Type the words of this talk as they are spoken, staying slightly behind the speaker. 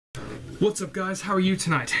What's up, guys? How are you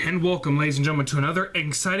tonight? And welcome, ladies and gentlemen, to another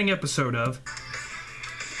exciting episode of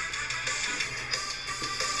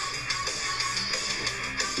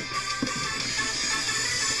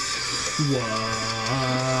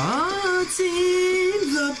What's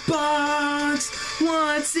in the Box?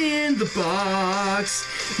 What's in the Box?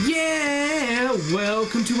 Yeah,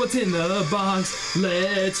 welcome to What's in the Box.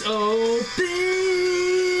 Let's open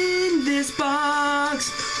this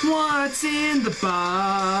box. What's in the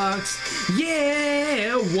box?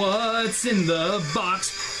 Yeah, what's in the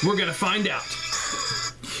box? We're gonna find out.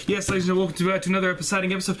 Yes, ladies and gentlemen, welcome to another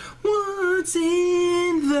exciting episode. What's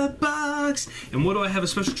in the box? And what do I have a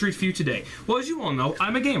special treat for you today? Well, as you all know,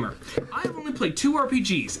 I'm a gamer. I have only played 2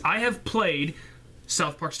 RPGs. I have played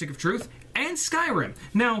South Park: Stick of Truth and Skyrim.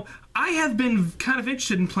 Now, I have been kind of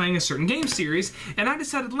interested in playing a certain game series, and I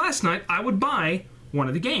decided last night I would buy one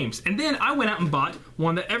of the games. And then I went out and bought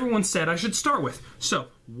one that everyone said I should start with. So,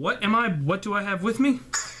 what do I have with me?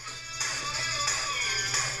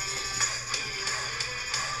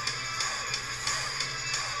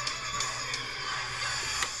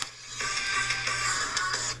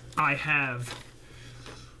 I have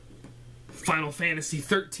Final Fantasy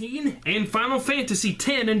 13 and Final Fantasy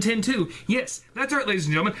 10 and 10-2. Yes, that's right, ladies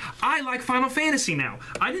and gentlemen. I like Final Fantasy now.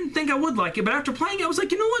 I didn't think I would like it, but after playing it, I was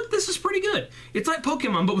like, you know what? This is pretty good. It's like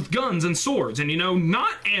Pokemon, but with guns and swords, and, you know,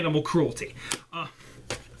 not animal cruelty.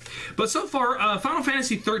 But so far, Final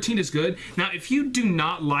Fantasy 13 is good. Now, if you do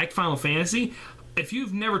not like Final Fantasy, if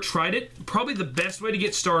you've never tried it, probably the best way to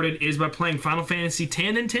get started is by playing Final Fantasy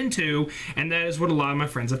 10 and 10-2, and that is what a lot of my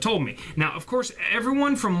friends have told me. Now, of course,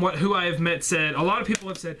 everyone from who I have met said, a lot of people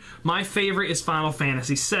have said, my favorite is Final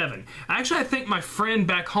Fantasy 7. Actually, I think my friend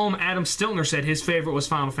back home, Adam Stiltner, said his favorite was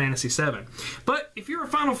Final Fantasy 7. But if you're a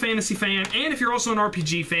Final Fantasy fan, and if you're also an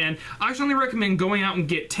RPG fan, I strongly recommend going out and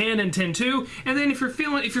get 10 and 10-2, and then if you're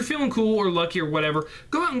feeling cool or lucky or whatever,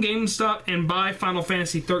 go out in GameStop and buy Final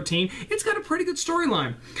Fantasy 13. It's got a pretty good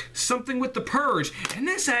storyline. Something with the Purge, and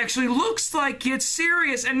this actually looks like it's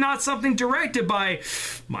serious and not something directed by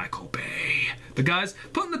Michael Bay. But guys,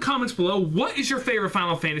 put in the comments below, what is your favorite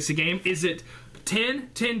Final Fantasy game? Is it 10,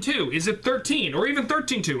 10-2? Is it 13? Or even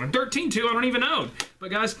 13-2? And 13-2, I don't even know. But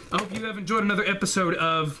guys, I hope you have enjoyed another episode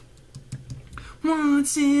of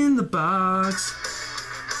What's in the Box.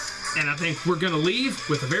 And I think we're gonna leave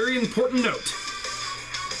with a very important note.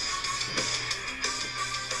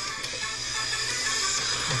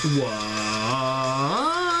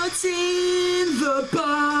 What's in the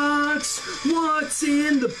box? What's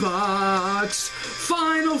in the box?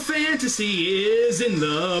 Final Fantasy is in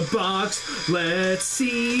the box. Let's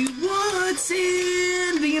see what's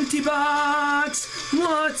in the empty box.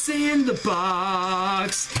 What's in the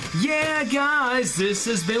box? Yeah, guys, this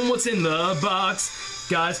has been What's in the Box.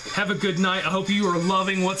 Guys, have a good night. I hope you are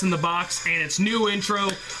loving What's in the Box and its new intro.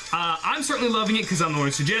 I'm certainly loving it because I'm the one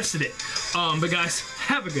who suggested it. But guys,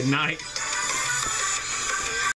 have a good night.